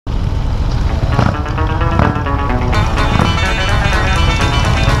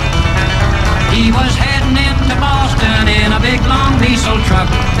He was heading into Boston in a big long diesel truck.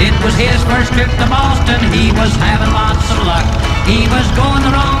 It was his first trip to Boston, he was having lots of luck. He was going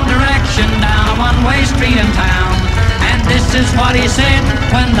the wrong direction down a one-way street in town. And this is what he said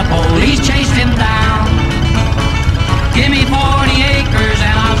when the police chased him down. Give me 40 acres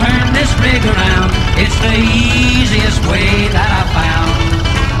and I'll turn this rig around. It's the easiest way that I found.